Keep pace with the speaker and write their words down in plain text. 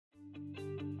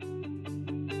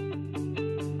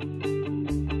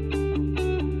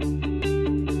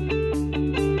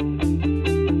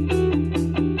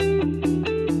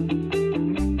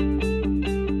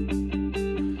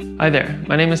Hi there,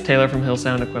 my name is Taylor from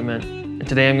Hillsound Equipment, and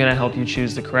today I'm going to help you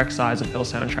choose the correct size of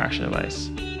Hillsound traction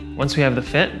device. Once we have the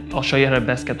fit, I'll show you how to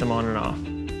best get them on and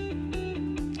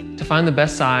off. To find the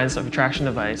best size of a traction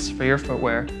device for your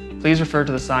footwear, please refer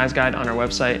to the size guide on our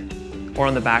website or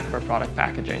on the back of our product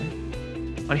packaging.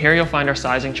 On here you'll find our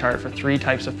sizing chart for 3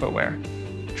 types of footwear: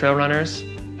 trail runners,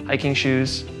 hiking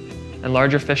shoes, and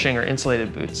larger fishing or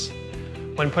insulated boots.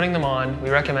 When putting them on, we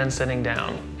recommend sitting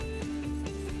down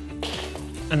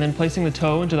and then placing the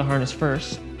toe into the harness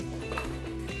first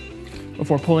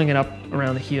before pulling it up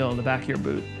around the heel in the back of your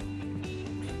boot.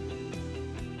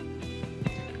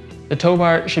 The toe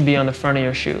bar should be on the front of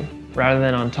your shoe rather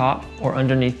than on top or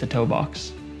underneath the toe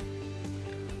box.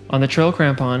 On the Trail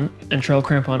Crampon and Trail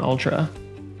Crampon Ultra,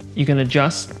 you can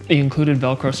adjust the included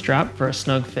Velcro strap for a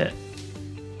snug fit.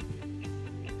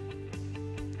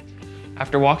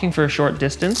 After walking for a short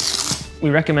distance, we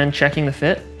recommend checking the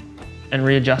fit and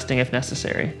readjusting if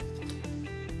necessary.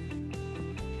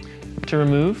 To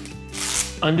remove,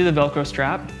 undo the Velcro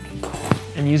strap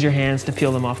and use your hands to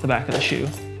peel them off the back of the shoe.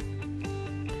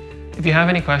 If you have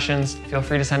any questions, feel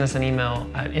free to send us an email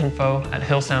at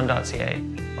info@hillsound.ca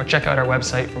or check out our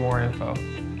website for more info.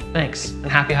 Thanks, and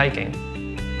happy hiking!